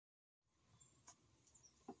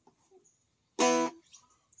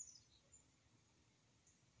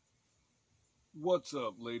What's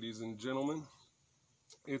up, ladies and gentlemen?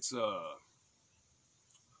 It's about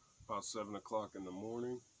 7 o'clock in the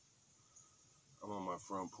morning. I'm on my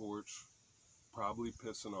front porch, probably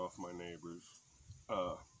pissing off my neighbors.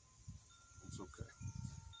 It's okay.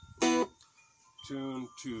 Tune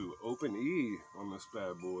 2, open E on this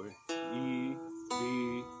bad boy. E,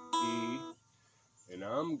 B, E. And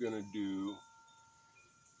I'm gonna do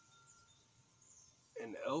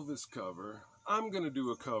an Elvis cover. I'm gonna do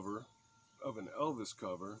a cover of an Elvis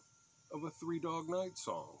cover of a Three Dog Night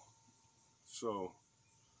song. So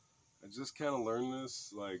I just kind of learned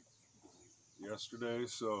this like yesterday,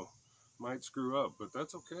 so might screw up, but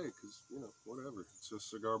that's okay, because whatever, it's a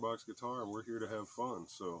cigar box guitar and we're here to have fun.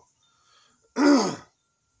 So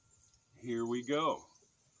here we go.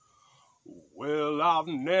 Well, I've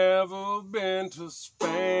never been to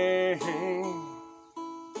Spain,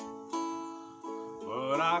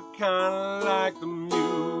 but I kinda like the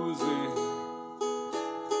music.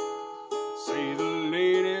 Say the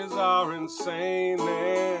ladies are insane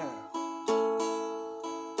there,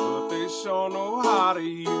 but they sure know how to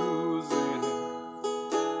use it.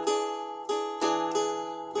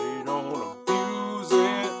 They don't abuse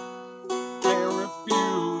it, can't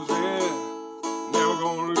refuse it, never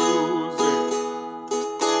gonna lose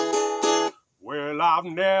it. Well, I've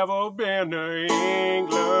never been to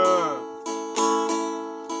England,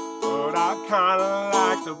 but I kinda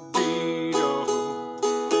like the Beatles.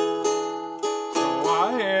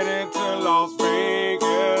 I headed to Las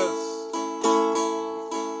Vegas,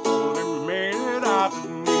 only made it out to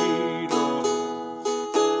Needles.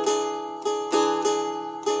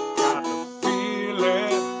 Got to feel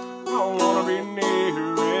it, I wanna be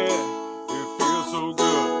near it. It feels so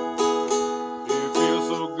good, it feels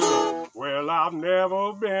so good. Well, I've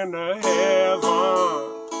never been to heaven,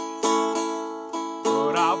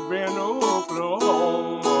 but I've been to Oklahoma.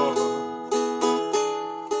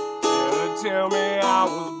 Tell me I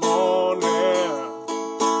was born there,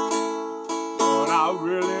 but I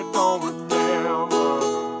really don't remember.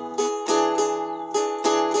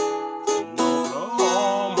 In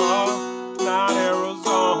Oklahoma, not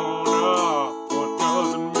Arizona. What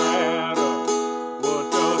does it matter? What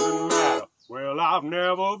does it matter? Well, I've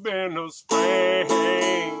never been to Spain,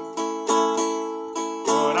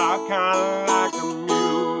 but I kinda like the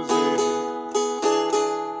music.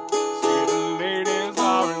 See, the ladies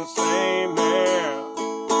are insane there,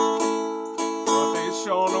 but they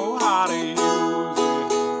sure know how to use it.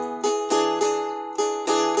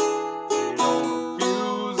 They don't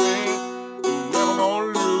abuse it, never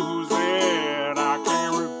gonna lose it. I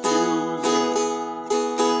can't refuse it.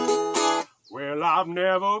 Well, I've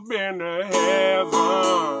never been to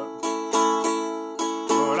heaven,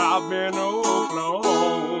 but I've been to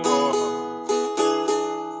Oklahoma.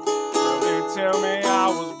 Well, they tell me I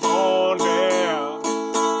was born there,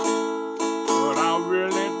 but I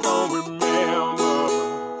really don't remember.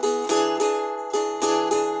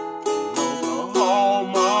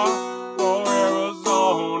 Oklahoma or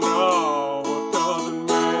Arizona, what does it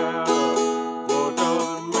matter? What does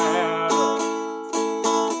it matter?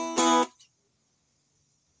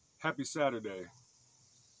 Happy Saturday.